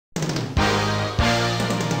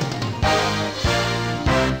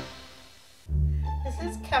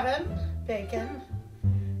Kevin Bacon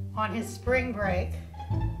on his spring break,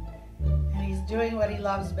 and he's doing what he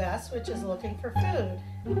loves best, which is looking for food.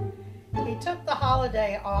 He took the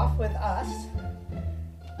holiday off with us.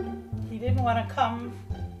 He didn't want to come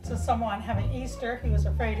to someone having Easter. He was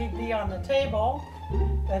afraid he'd be on the table,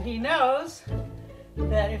 but he knows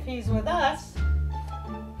that if he's with us,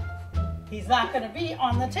 he's not going to be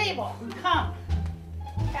on the table. Come,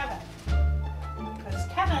 Kevin. Because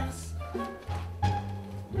Kevin's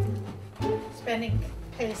spending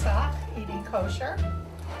Pesach eating kosher.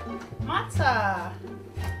 Matzah.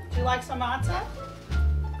 Do you like some matzah?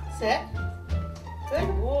 Sit. Good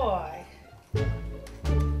boy.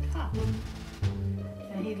 Come.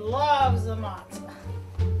 And he loves the matzah.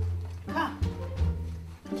 Come.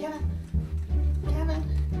 Kevin.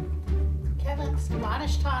 Kevin,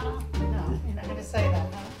 Smanishtana. No, you're not going to say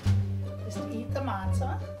that, huh? Just eat the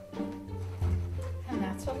matzah. And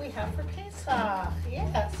that's what we have for Pesach.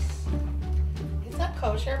 Yes. It's a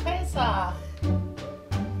kosher Pesach.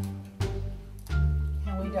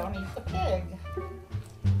 And we don't eat the pig.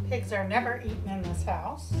 Pigs are never eaten in this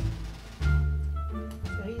house.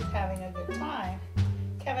 So he's having a good time.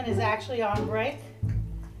 Kevin is actually on break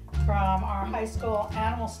from our high school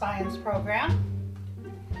animal science program.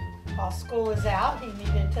 While school is out, he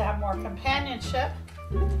needed to have more companionship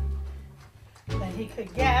than he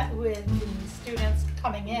could get with the students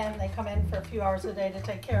coming in. They come in for a few hours a day to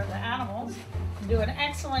take care of the animals and do an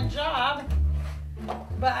excellent job.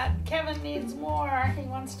 But Kevin needs more. He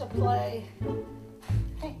wants to play.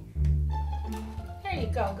 Hey, there you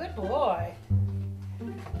go. Good boy.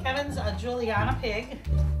 Kevin's a Juliana pig,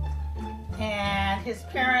 and his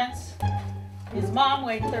mom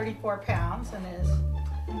weighed 34 pounds, and his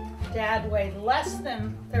dad weighed less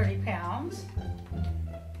than 30 pounds.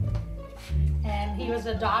 And he was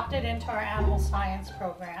adopted into our animal science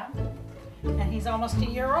program, and he's almost a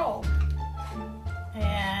year old.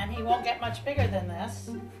 And he won't get much bigger than this.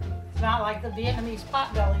 It's not like the Vietnamese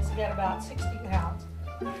potbellies who get about 60 pounds,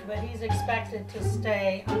 but he's expected to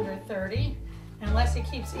stay under 30 unless he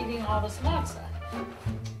keeps eating all this matzah.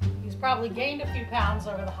 He's probably gained a few pounds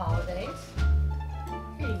over the holidays.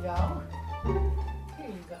 Here you go. Here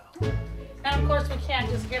you go. And of course we can't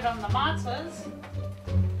just give him the matzahs.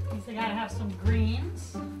 You gotta have some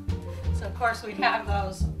greens. So of course we have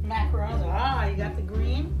those macarons. Ah, you got the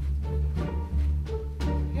green.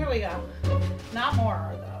 Here we go. Not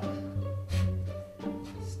more though.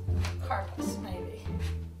 Carpus maybe.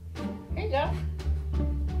 Here you go.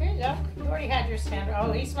 Here you go. You already had your standard.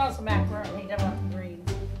 Oh, he smells the macaron. He doesn't want the greens.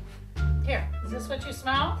 Here, is this what you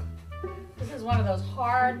smell? This is one of those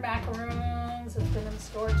hard macaroons that's been in the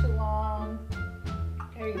store too long.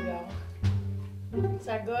 There you go. Is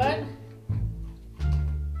that good?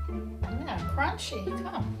 Yeah, crunchy.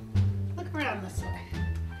 Come. Look around this way.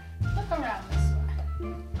 Look around this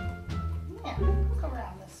way. Yeah, look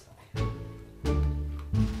around this way.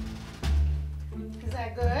 Is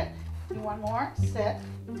that good? You want more? Sit.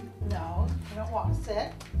 No, you don't want to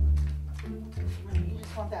sit. You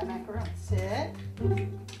just want that macaron. Sit.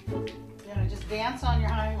 You're going to just dance on your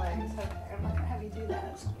hind legs. Okay, I'm not going to have you do that.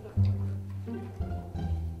 It's not good for you.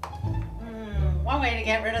 One way to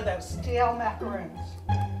get rid of those stale macaroons.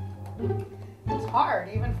 It's hard,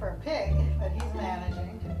 even for a pig, but he's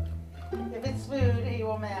managing. If it's food, he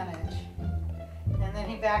will manage. And then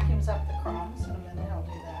he vacuums up the crumbs. In a minute he'll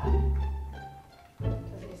do that.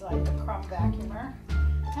 Because he's like the crumb vacuumer.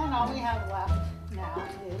 And all we have left now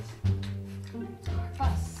is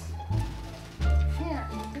us. Here,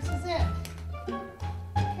 this is it.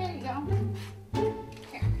 Here you go.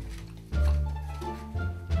 Here.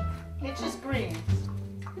 It's just greens.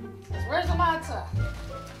 Says, where's the matzah?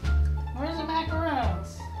 Where's the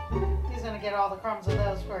macaroons? He's going to get all the crumbs of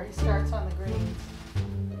those before he starts on the greens.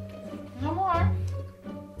 No more.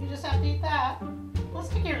 You just have to eat that. Well,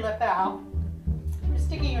 stick your lip out. You're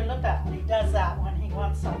sticking your lip out. He does that when he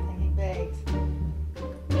wants something. He begs.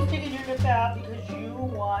 You're sticking your lip out because you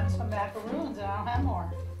want some macaroons and I don't have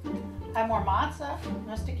more. I have more matzah. You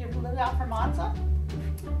want to stick your lip out for matzah?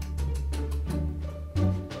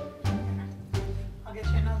 I'll get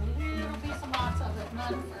you another little piece of matzah, but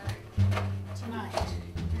none for tonight.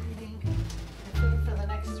 You're eating your food for the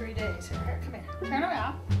next 3 days. Here, come here. Turn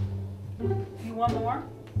around. You want more?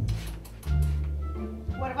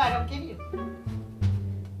 What if I don't give you?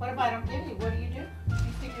 What if I don't give you? What do? You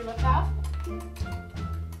stick your lip out?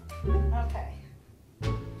 Okay.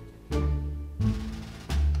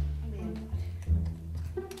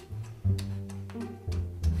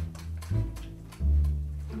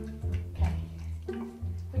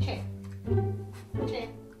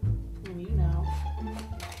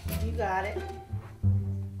 Got it.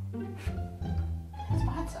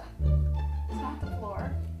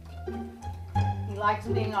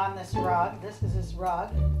 likes being on this rug. This is his rug.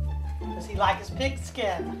 Does he like his pig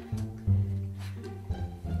skin?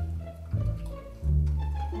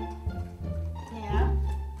 Yeah.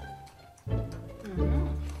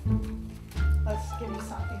 Let's give you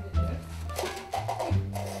something to do.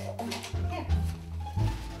 Here.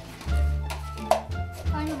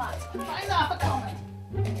 Find the mouse. Find the afikomen.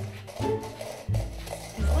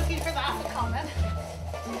 He's looking for the afikomen.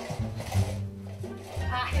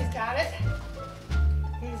 Ah, he's got it.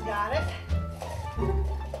 He's got it.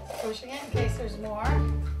 Pushing it in case there's more.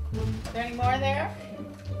 Is there any more there?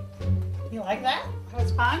 You like that? That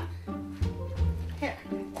was fun? Here.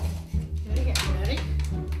 Do it again. Ready?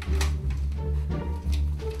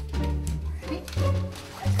 Ready?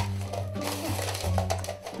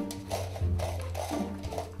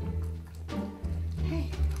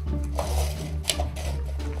 Hey.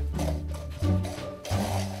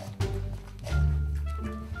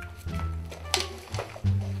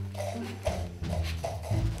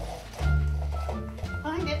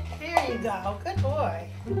 Find it. There you go. Good boy.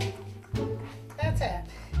 That's it.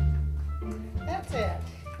 That's it.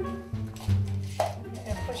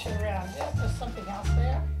 And push it around. Yes, there's something else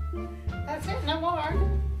there. That's it. No more.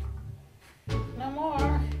 No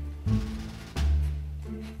more.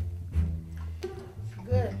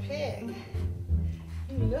 Good pig.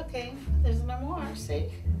 You looking? There's no more. See?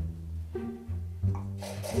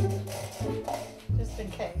 Just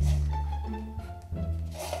in case.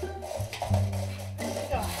 There you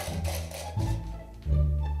go.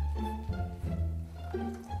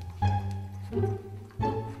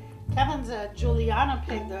 Kevin's a Juliana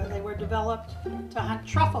pig, though. They were developed to hunt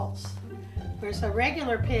truffles. Whereas a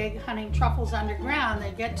regular pig hunting truffles underground,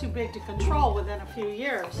 they get too big to control within a few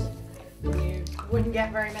years. You wouldn't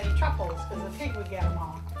get very many truffles because the pig would get them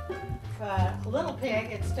all. But a little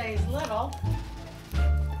pig, it stays little,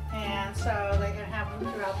 and so they can have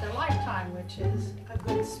them throughout their lifetime, which is a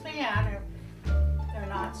good span if they're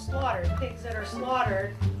not slaughtered. Pigs that are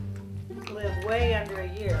slaughtered live way under a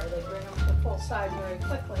year. They bring them to full size very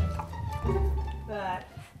quickly. But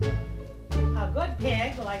a good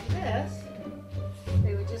pig like this,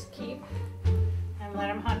 they would just keep and let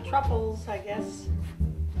him hunt truffles, I guess,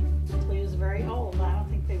 until he was very old. I don't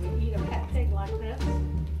think they would eat a pet pig like this.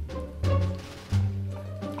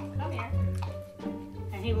 Come here.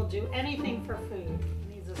 And he will do anything for food.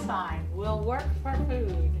 He needs a sign. Will work for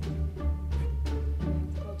food.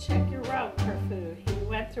 We'll check your rug for food. He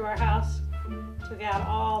went through our house, took out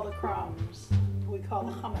all the crumbs. We call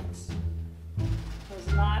the hummus.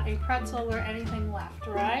 There's not a pretzel or anything left,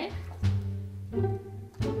 right?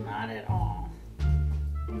 Not at all.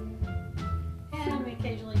 And we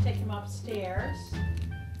occasionally take him upstairs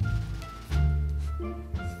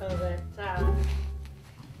so that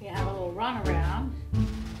you have a little run around.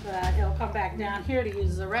 But he'll come back down here to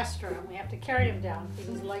use the restroom. We have to carry him down because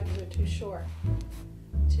his legs are too short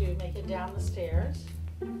to make it down the stairs.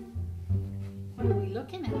 What are we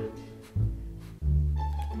looking at?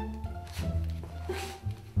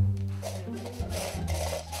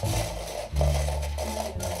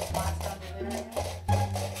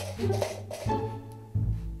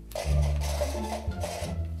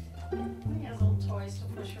 He has little toys to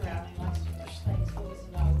push around. He likes to push things with his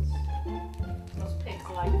nose. Those pigs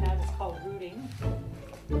like that. It's called rooting.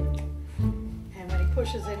 And when he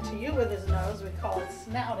pushes into you with his nose, we call it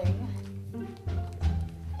snouting.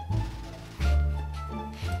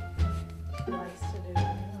 He likes to do.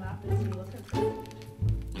 He's not busy looking for food.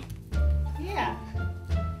 Yeah.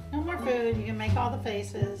 No more food. You can make all the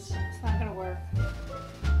faces. It's not going to work.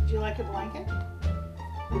 Do you like a blanket?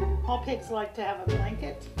 All pigs like to have a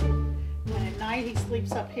blanket. And at night he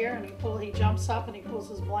sleeps up here and he jumps up and he pulls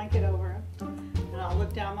his blanket over him. And I'll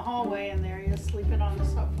look down the hallway and there he is sleeping on the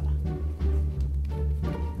sofa.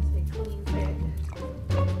 It's a clean pig.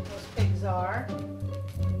 Those pigs are.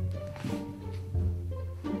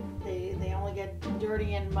 They only get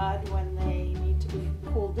dirty in mud when they need to be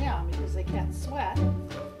cooled down because they can't sweat.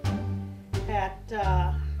 At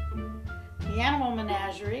the animal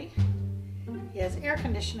menagerie, he has air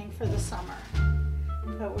conditioning for the summer,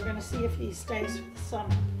 but we're going to see if he stays for the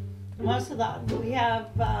summer. Most of the, we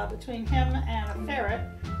have between him and a ferret,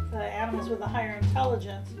 the animals with a higher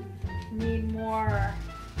intelligence need more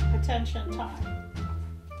attention time.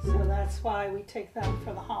 So that's why we take them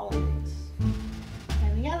for the holidays.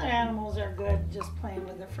 And the other animals are good just playing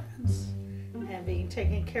with their friends and being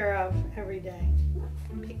taken care of every day.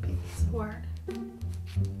 Pig pig is the word.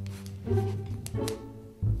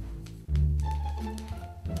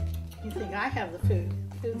 You think I have the food?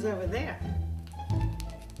 Food's over there.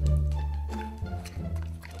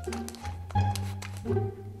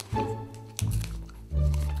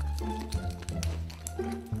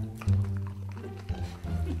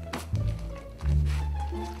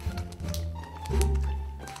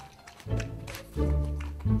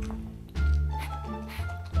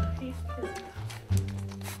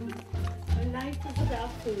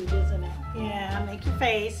 food, isn't it? Yeah, make your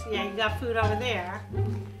face. Yeah, you got food over there.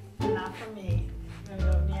 Not for me. I'm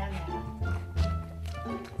gonna go yeah.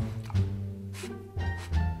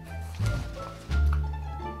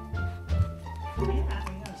 Yeah,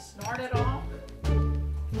 you're gonna snort it all.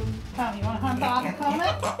 Come, you wanna hunt the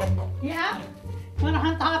Afikoman? Yeah? You wanna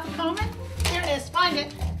hunt the Afikoman? There it is, find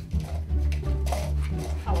it.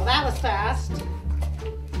 Oh, well, that was fast.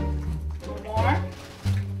 One more.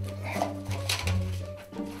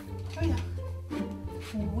 Here we go.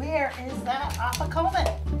 Where is that Afikoman?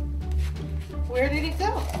 Where did it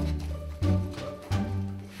go?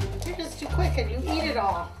 You're just too quick and you eat it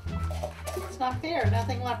all. It's not there.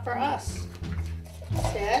 Nothing left for us.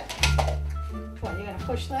 Sit. What, you're going to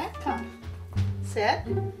push that? Come. Sit.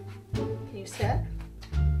 Can you sit?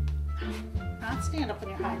 Not stand up on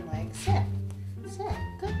your hind legs. Sit. Sit.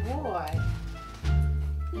 Good boy.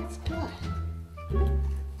 That's good.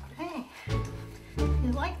 Hey,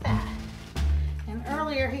 you like that? And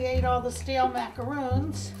earlier he ate all the stale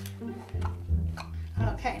macaroons.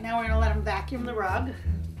 Okay, now we're going to let him vacuum the rug,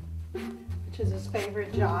 which is his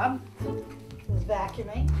favorite job, is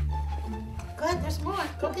vacuuming. Good, there's more.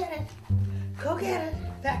 Go get it. Go get it.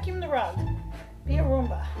 Vacuum the rug. Be a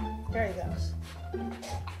Roomba. There he goes.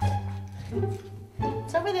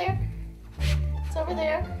 It's over there. It's over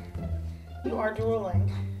there. You are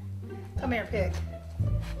drooling. Come here, pig.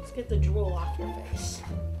 Let's get the drool off your face.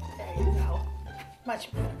 There you go. Much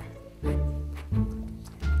better.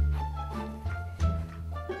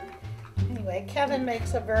 Anyway, Kevin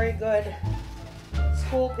makes a very good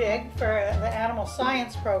school pig for the animal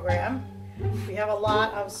science program. We have a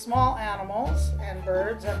lot of small animals and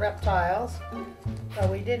birds and reptiles, but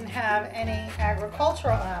we didn't have any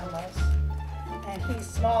agricultural animals. And he's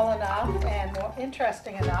small enough and more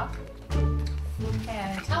interesting enough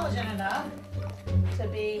and intelligent enough to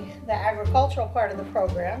be the agricultural part of the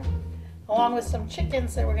program, along with some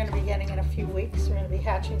chickens that we're going to be getting in a few weeks. We're going to be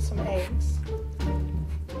hatching some eggs. And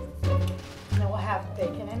then we'll have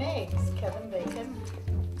bacon and eggs. Kevin bacon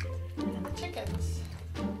and the chickens.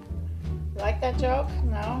 You like that joke?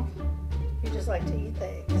 No? You just like to eat the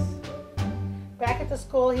eggs. Back at the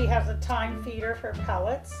school, he has a time feeder for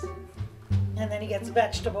pellets. And then he gets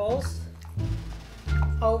vegetables.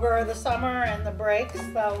 Over the summer and the breaks,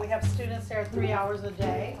 so we have students there 3 hours a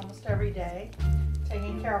day, almost every day,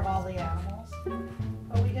 taking care of all the animals.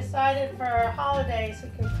 But we decided for holidays he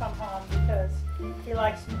could come home because he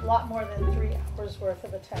likes a lot more than 3 hours worth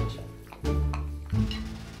of attention.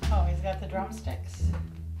 Oh, he's got the drumsticks.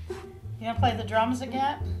 You gonna play the drums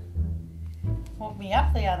again? Woke me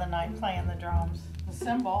up the other night playing the drums. The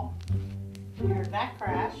cymbal. You heard that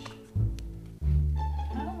crash.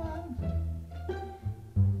 Come on.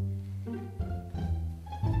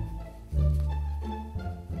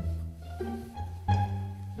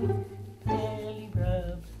 Belly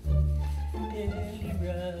rub, belly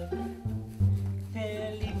rub,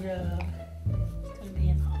 belly rub. It's gonna be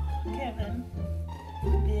an Kevin.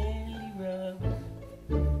 Belly rub.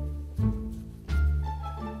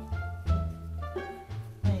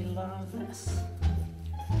 They love this.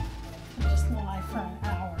 Just lie for an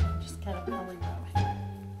hour and just get a belly rub.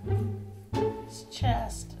 His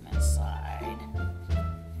chest and his side,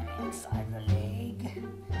 and inside the leg,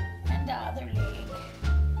 and the other leg.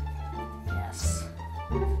 Yes.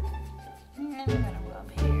 And I'm gonna rub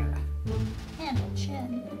here. And the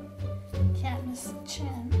chin. Can't miss the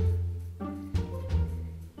chin.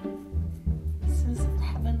 This is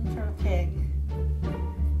heaven for a pig.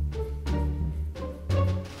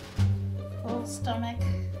 Full stomach,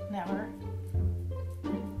 never.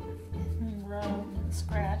 And rub and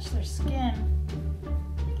scratch. Their skin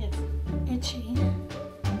gets itchy.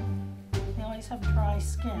 They always have dry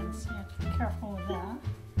skin, so you have to be careful with that.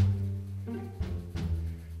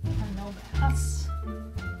 And no baths,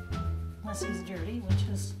 unless he's dirty, which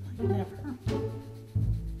is never.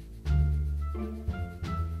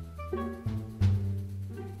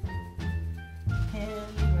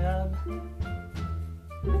 Belly rub.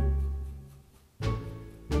 And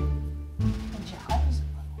jowls a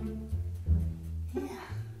little. Yeah.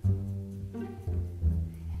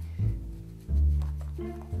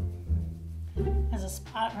 There's a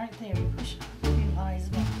spot right there. You push it. He lies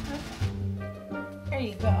down. There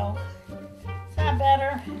you go. Is that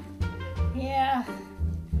better? Yeah.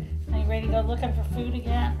 Are you ready to go looking for food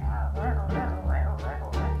again? We're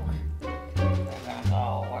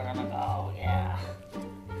gonna go, yeah.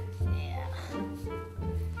 Yeah.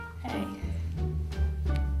 Hey.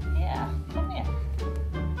 Yeah, come here.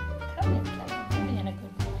 Come here, Kevin. You're being a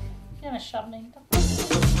good boy. You're gonna shove me.